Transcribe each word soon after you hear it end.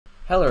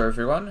Hello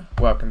everyone,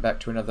 welcome back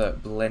to another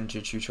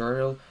Blender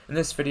tutorial. In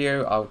this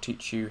video I'll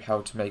teach you how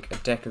to make a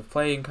deck of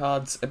playing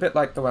cards, a bit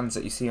like the ones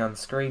that you see on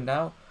screen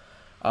now.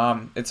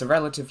 It's a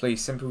relatively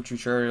simple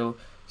tutorial,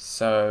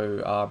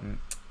 so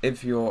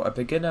if you're a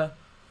beginner,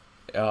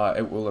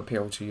 it will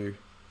appeal to you.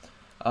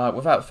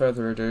 Without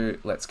further ado,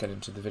 let's get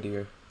into the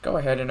video. Go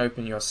ahead and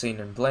open your scene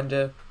in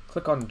Blender,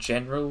 click on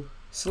General,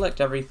 select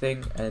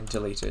everything and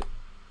delete it.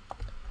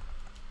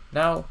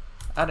 Now,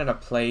 add in a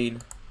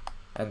plane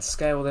and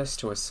scale this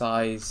to a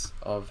size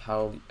of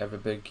however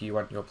big you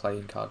want your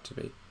playing card to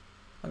be.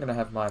 I'm going to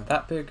have mine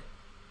that big.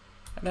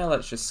 And now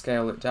let's just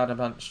scale it down a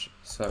bunch,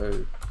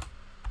 so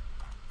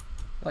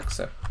like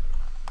so.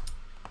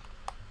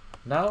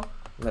 Now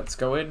let's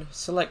go in,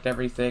 select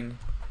everything,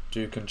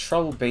 do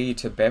Control B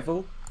to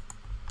bevel,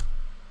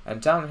 and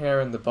down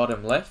here in the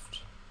bottom left,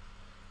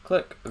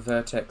 click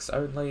vertex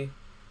only,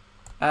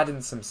 add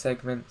in some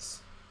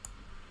segments,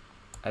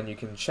 and you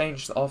can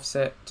change the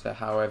offset to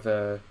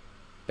however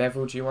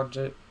beveled you want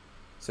it.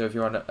 So if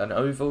you want an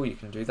oval, you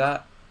can do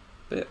that,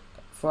 but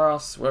for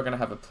us we're going to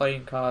have a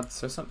playing card,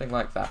 so something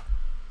like that.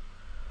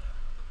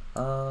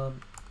 Now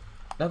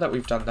that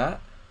we've done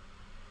that,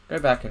 go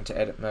back into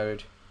edit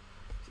mode,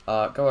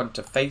 go on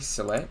to face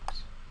select,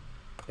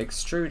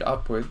 extrude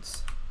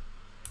upwards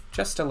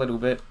just a little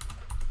bit,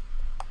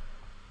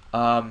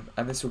 and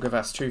this will give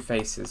us two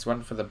faces,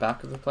 one for the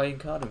back of the playing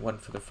card and one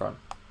for the front.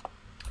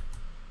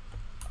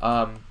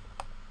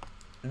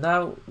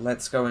 Now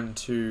let's go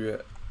into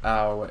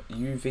our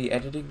UV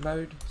editing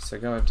mode, so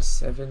go into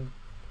 7,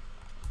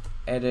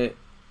 edit,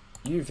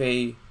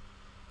 UV,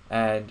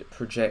 and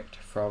project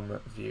from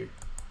view.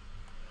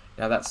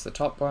 Now that's the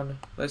top one,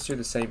 let's do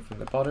the same from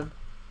the bottom,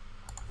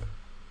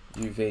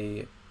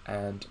 UV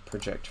and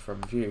project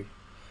from view.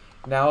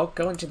 Now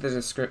go into the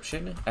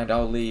description and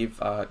I'll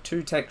leave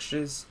two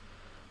textures.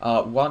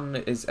 One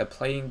is a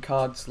playing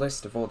cards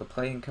list of all the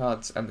playing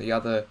cards, and the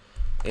other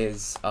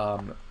is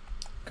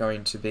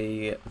going to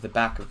be the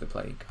back of the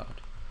playing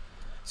card.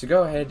 So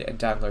go ahead and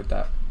download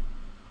that.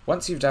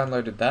 Once you've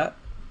downloaded that,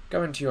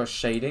 go into your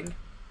shading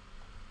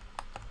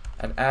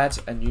and add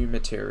a new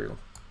material.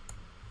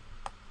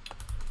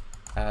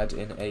 Add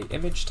in a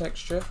image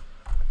texture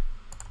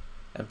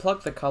and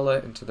plug the color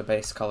into the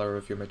base color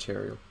of your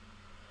material.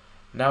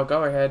 Now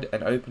go ahead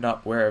and open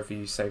up wherever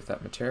you saved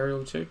that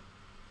material to.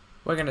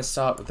 We're going to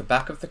start with the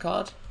back of the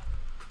card.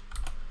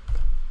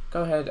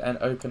 Go ahead and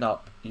open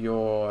up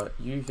your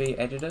UV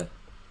editor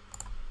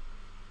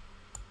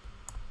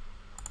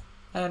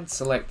and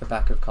select the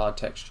back of card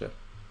texture.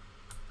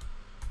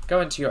 Go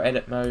into your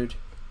edit mode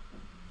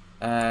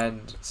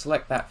and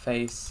select that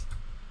face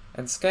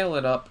and scale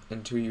it up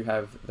until you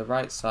have the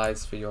right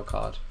size for your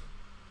card.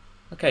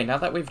 Okay, now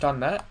that we've done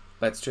that,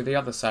 let's do the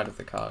other side of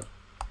the card.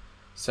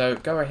 So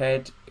go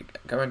ahead,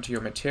 go into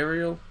your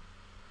material,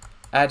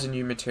 add a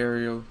new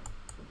material,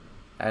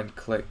 and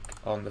click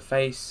on the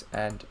face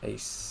and a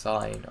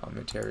sign on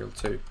material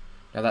 2.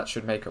 Now that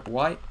should make it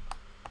white.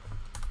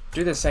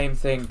 Do the same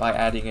thing by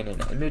adding in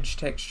an image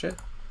texture,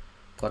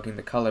 plugging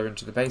the color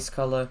into the base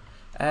color,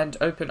 and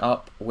open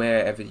up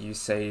wherever you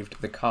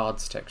saved the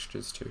card's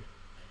textures to.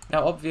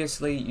 Now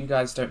obviously you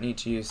guys don't need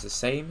to use the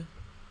same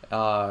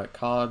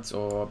cards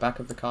or back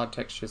of the card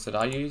textures that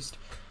I used.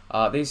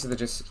 These are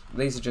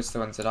just the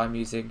ones that I'm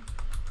using.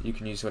 You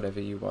can use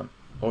whatever you want,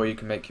 or you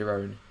can make your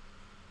own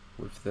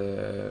with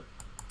the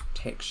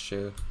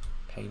texture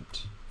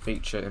paint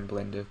feature in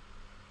Blender.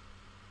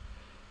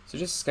 So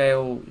just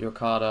scale your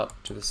card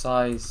up to the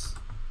size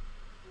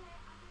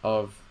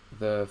of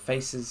the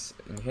faces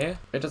in here.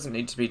 It doesn't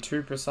need to be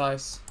too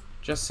precise,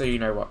 just so you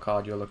know what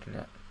card you're looking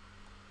at.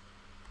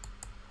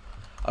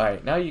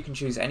 Alright, now you can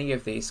choose any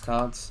of these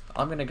cards.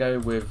 I'm going to go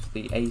with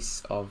the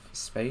Ace of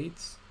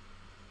Spades.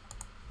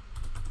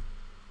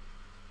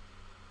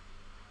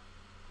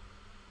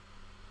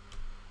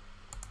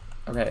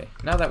 Okay,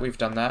 now that we've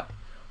done that,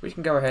 we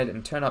can go ahead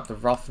and turn up the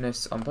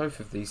roughness on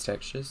both of these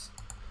textures,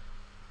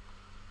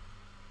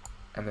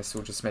 and this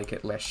will just make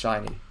it less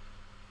shiny.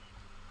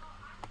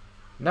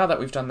 Now that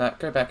we've done that,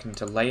 go back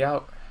into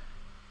layout,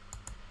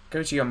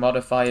 go to your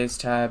modifiers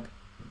tab,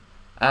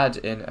 add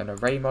in an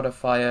array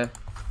modifier,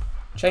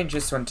 change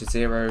this one to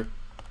 0,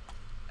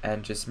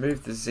 and just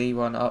move the Z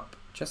one up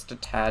just a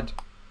tad,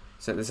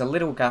 so there's a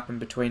little gap in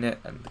between it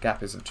and the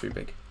gap isn't too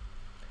big.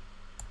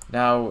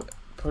 Now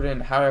put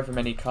in however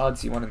many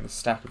cards you want in the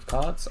stack of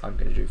cards. I'm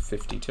going to do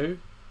 52,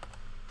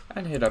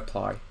 and hit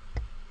apply.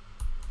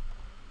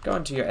 Go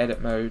into your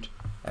edit mode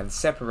and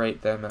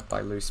separate them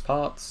by loose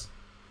parts.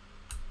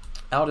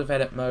 Out of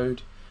edit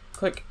mode,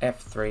 click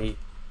F3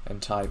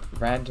 and type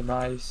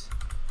randomize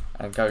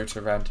and go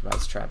to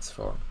randomize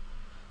transform.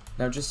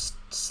 Now just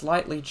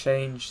slightly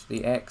change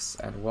the X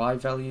and Y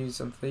values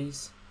of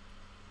these,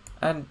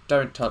 and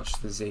don't touch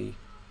the Z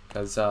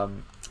because our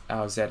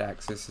Z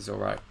axis is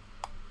alright.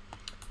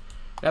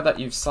 Now that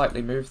you've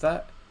slightly moved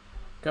that,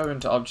 go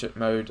into object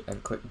mode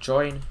and click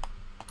join,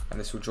 and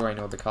this will join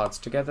all the cards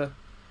together,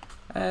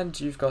 and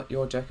you've got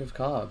your deck of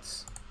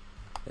cards.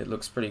 It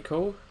looks pretty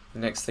cool. the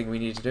next thing we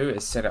need to do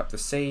is set up the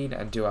scene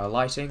and do our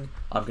lighting.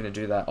 I'm going to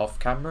do that off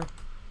camera.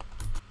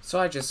 So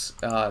I just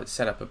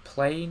set up a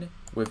plane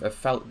with a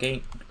felt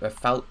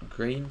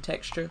green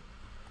texture,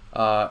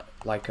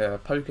 like a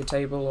poker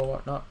table or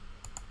whatnot.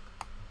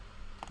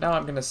 Now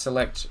I'm going to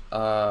select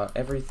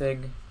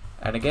everything,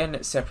 and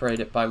again separate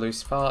it by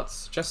loose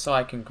parts, just so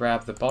I can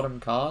grab the bottom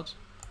card,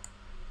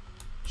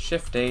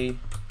 Shift D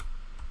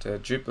to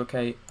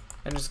duplicate,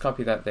 and just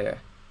copy that there.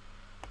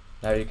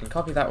 Now you can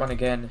copy that one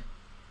again,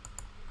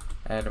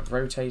 and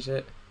rotate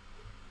it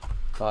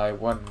by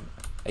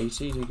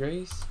 180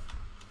 degrees.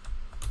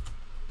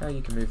 Now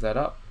you can move that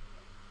up.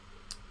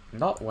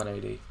 Not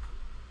 180.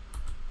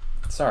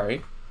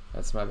 Sorry,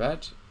 that's my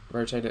bad.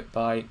 Rotate it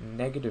by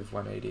negative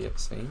 180 it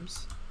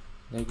seems.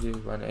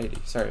 Negative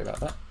 180, sorry about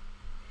that.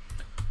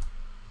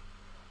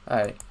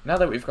 Alright, now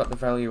that we've got the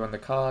value on the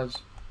card,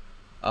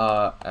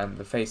 and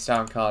the face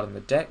down card on the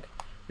deck,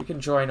 we can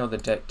join all the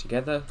deck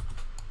together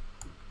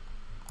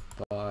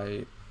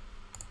by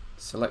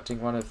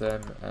selecting one of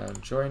them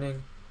and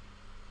joining.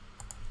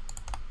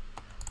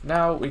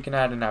 Now we can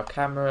add in our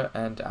camera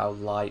and our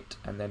light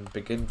and then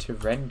begin to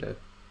render.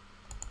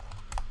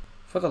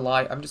 For the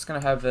light, I'm just going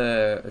to have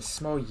a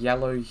small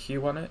yellow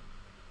hue on it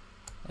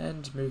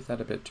and move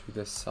that a bit to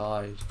the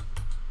side.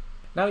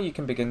 Now you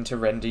can begin to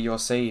render your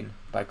scene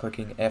by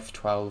clicking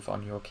F12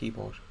 on your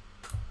keyboard.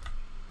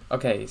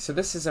 Okay, so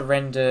this is a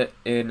render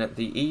in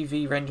the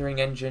Eevee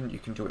rendering engine. You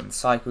can do it in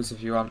Cycles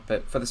if you want,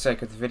 but for the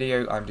sake of the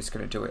video, I'm just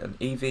going to do it in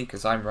Eevee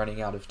because I'm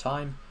running out of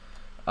time.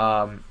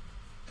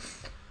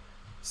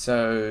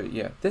 So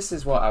yeah, this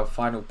is what our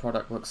final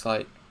product looks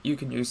like. You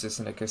can use this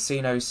in a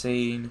casino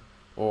scene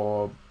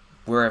or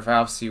wherever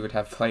else you would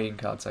have playing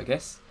cards, I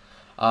guess.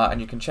 And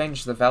you can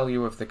change the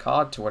value of the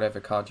card to whatever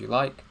card you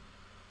like.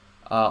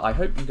 I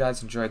hope you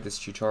guys enjoyed this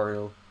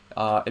tutorial.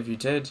 If you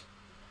did,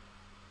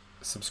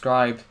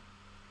 subscribe.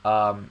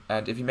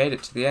 And if you made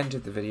it to the end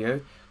of the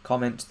video,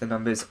 comment the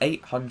numbers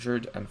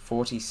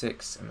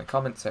 846 in the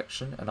comment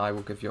section and I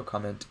will give your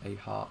comment a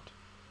heart.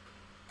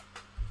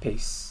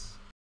 Peace.